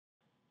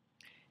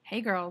Hey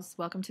girls,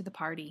 welcome to the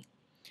party.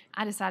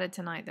 I decided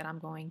tonight that I'm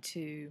going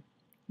to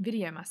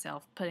video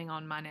myself putting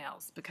on my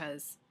nails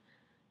because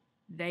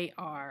they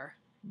are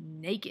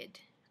naked.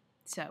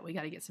 So we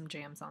got to get some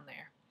jams on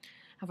there.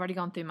 I've already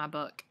gone through my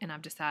book and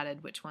I've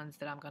decided which ones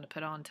that I'm going to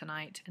put on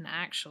tonight. And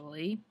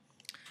actually,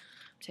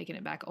 I'm taking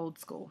it back old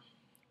school.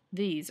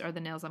 These are the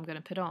nails I'm going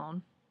to put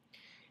on.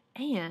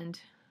 And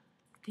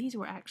these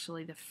were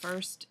actually the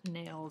first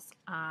nails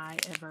I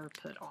ever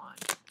put on.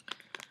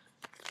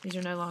 These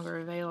are no longer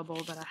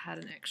available, but I had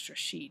an extra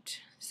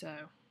sheet. So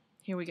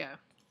here we go.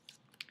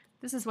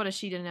 This is what a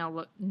sheet of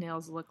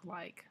nails look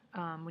like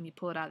when you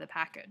pull it out of the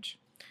package.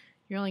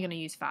 You're only going to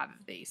use 5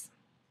 of these.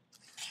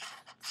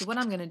 So what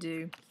I'm going to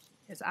do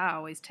is I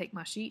always take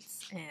my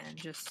sheets and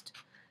just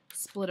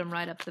split them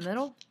right up the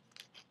middle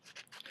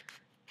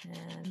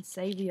and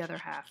save the other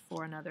half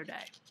for another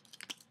day.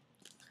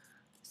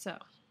 So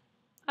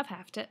I've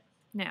halved it.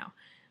 Now,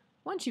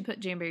 once you put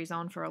Jamberries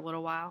on for a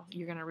little while,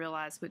 you're going to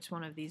realize which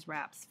one of these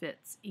wraps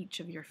fits each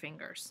of your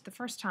fingers. The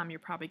first time you're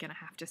probably going to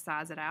have to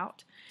size it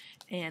out,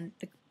 and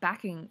the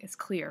backing is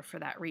clear for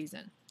that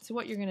reason. So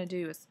what you're going to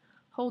do is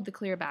hold the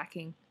clear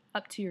backing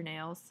up to your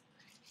nails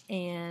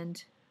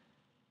and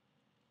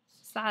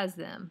size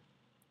them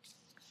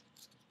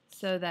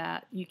so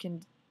that you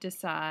can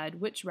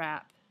decide which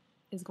wrap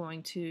is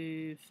going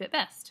to fit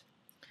best.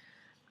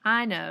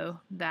 I know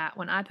that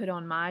when I put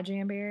on my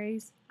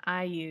Jamberries,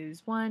 I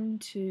use 1,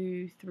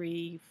 2,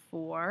 3,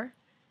 4,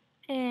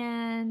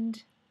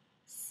 and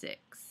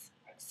 6.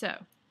 So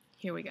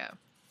here we go.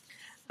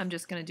 I'm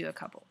just going to do a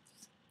couple.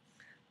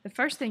 The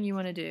first thing you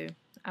want to do,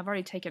 I've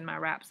already taken my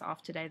wraps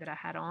off today that I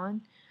had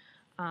on.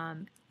 I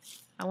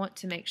want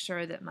to make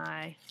sure that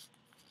my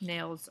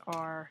nails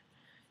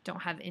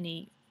don't have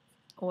any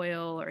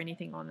oil or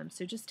anything on them.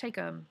 So just take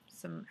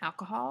some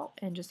alcohol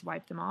and just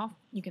wipe them off.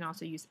 You can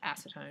also use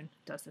acetone,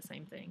 does the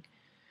same thing.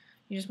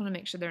 You just want to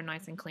make sure they're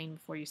nice and clean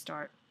before you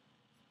start.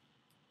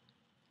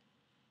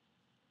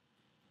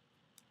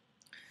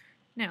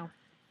 Now,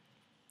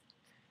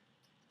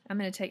 I'm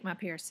going to take my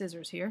pair of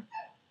scissors here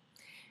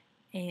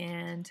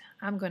and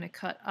I'm going to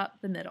cut up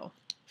the middle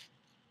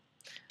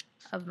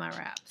of my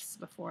wraps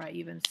before I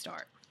even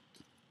start.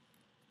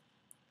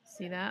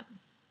 See that?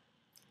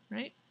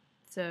 Right?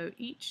 So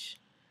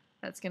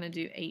that's going to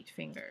do 8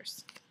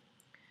 fingers.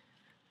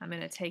 I'm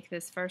going to take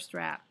this first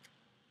wrap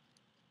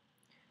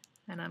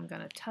and I'm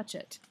going to touch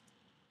it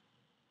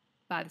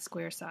by the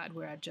square side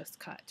where I just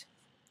cut.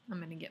 I'm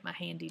going to get my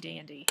handy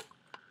dandy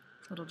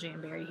little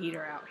Jamberry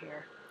heater out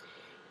here.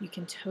 You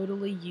can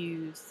totally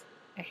use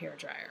a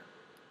hairdryer.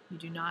 You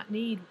do not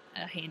need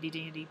a handy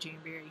dandy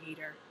Jamberry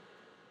heater,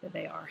 but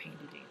they are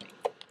handy dandy.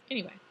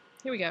 Anyway,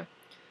 here we go.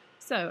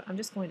 So I'm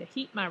just going to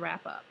heat my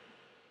wrap up.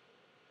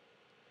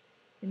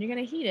 And you're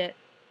going to heat it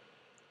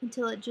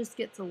until it just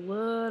gets a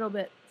little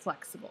bit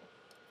flexible.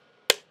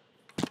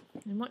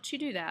 And once you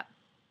do that,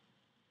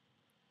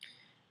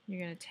 you're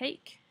going to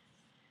take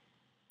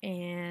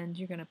and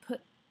you're going to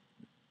put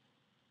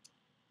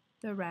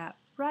the wrap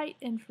right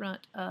in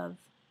front of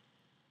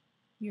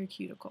your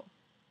cuticle.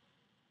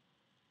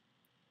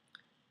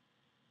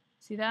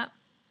 See that?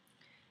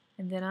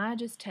 And then I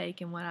just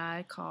take and what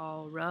I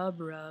call rub,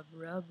 rub,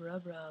 rub,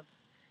 rub, rub.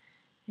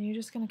 And you're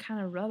just going to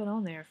kind of rub it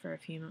on there for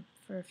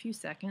a few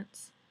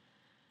seconds.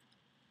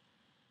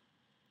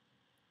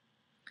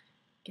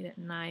 Get it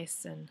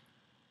nice and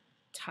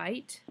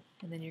tight,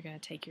 and then you're going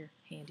to take your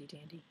handy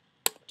dandy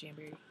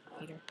Jamberry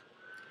heater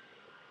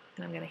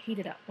and I'm going to heat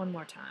it up one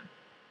more time.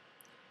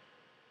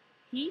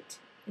 Heat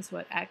is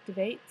what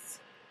activates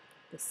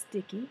the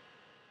sticky,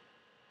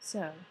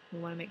 so we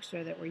want to make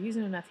sure that we're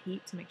using enough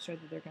heat to make sure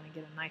that they're going to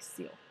get a nice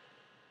seal.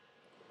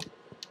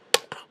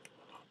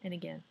 And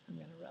again, I'm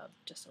going to rub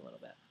just a little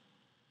bit.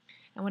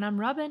 And when I'm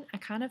rubbing, I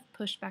kind of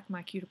push back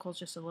my cuticles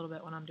just a little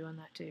bit when I'm doing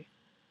that too.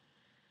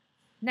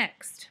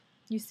 Next,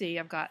 you see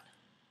I've got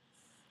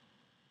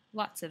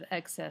lots of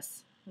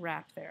excess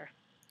wrap there.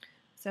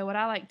 So what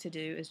I like to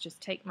do is just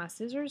take my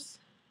scissors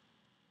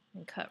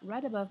and cut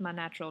right above my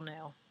natural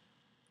nail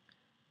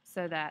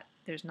so that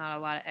there's not a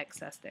lot of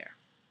excess there.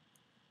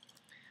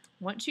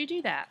 Once you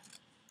do that,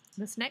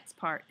 this next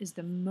part is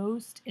the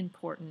most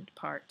important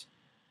part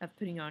of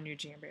putting on your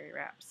Jamberry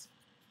wraps.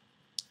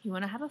 You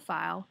want to have a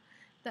file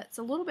that's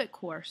a little bit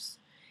coarse,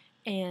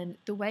 and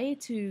the way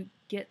to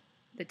get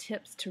the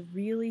tips to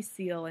really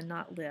seal and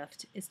not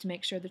lift is to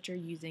make sure that you're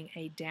using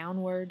a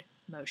downward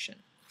motion.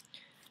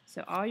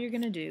 So all you're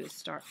going to do is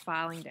start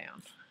filing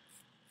down.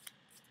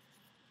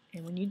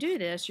 And when you do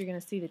this, you're going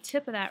to see the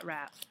tip of that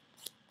wrap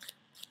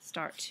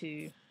start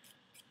to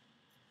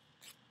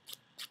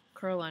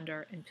curl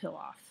under and peel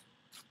off.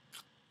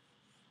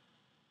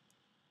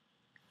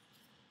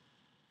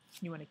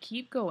 You want to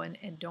keep going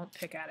and don't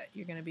pick at it.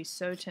 You're going to be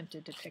so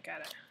tempted to pick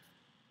at it.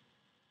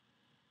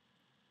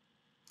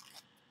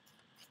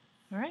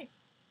 All right,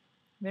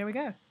 there we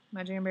go.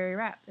 My Jamberry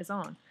wrap is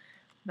on.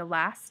 The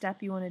last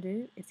step you want to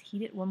do is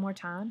heat it one more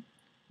time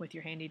with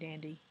your handy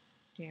dandy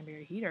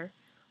Jamberry heater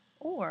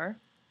or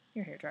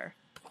your hairdryer.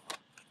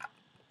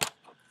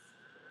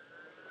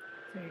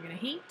 So you're going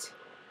to heat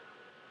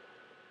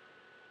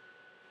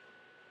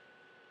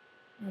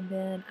And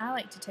then I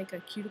like to take a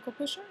cuticle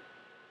pusher,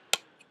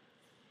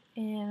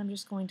 and I'm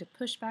just going to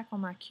push back on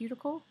my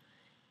cuticle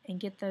and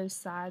get those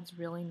sides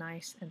really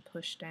nice and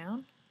pushed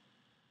down.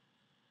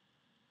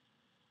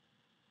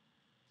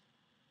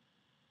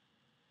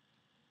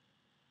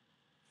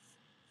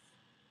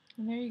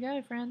 And there you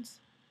go, friends.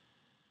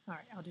 All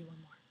right, I'll do one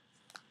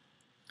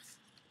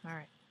more. All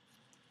right.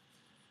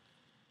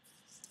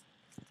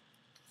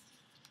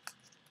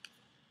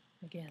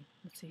 Again,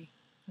 let's see.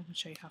 I can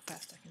show you how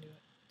fast I can do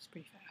it. It's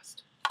pretty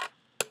fast.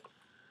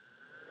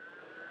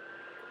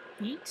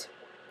 Heat.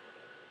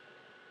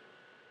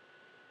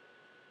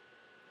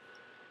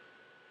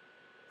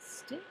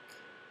 Stick.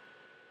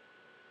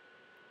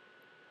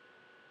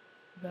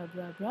 Rub,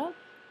 rub, rub.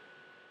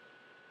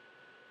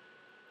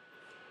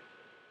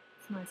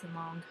 It's nice and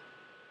long.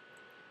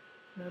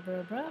 Rub,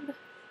 rub, rub. A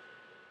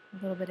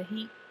little bit of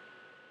heat.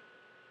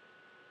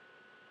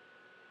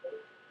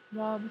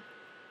 Rub.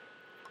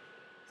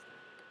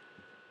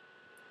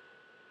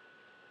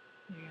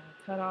 You're going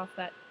to cut off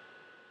that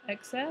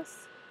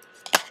excess.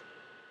 Take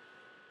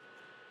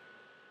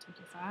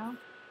your file.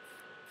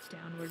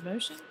 Downward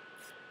motion.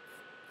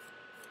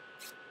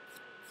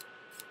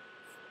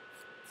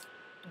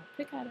 Don't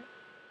pick at it.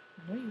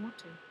 I know you want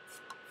to.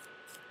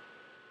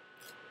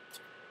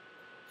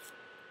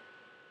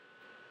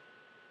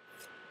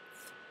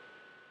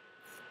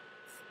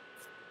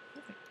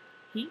 Perfect.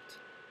 Heat.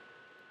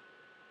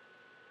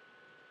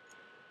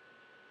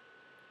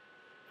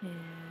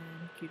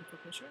 And cuticle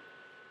pusher.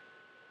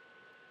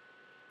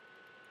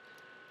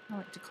 I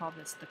like to call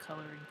this the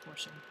coloring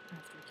portion. I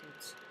have 3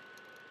 kids.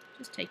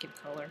 Just taking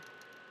color.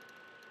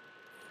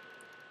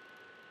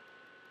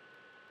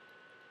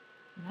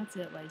 And that's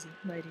it,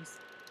 ladies.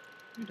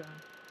 You're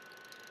done.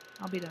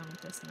 I'll be done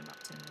with this in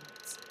about 10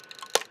 minutes.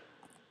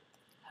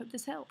 Hope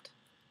this helped.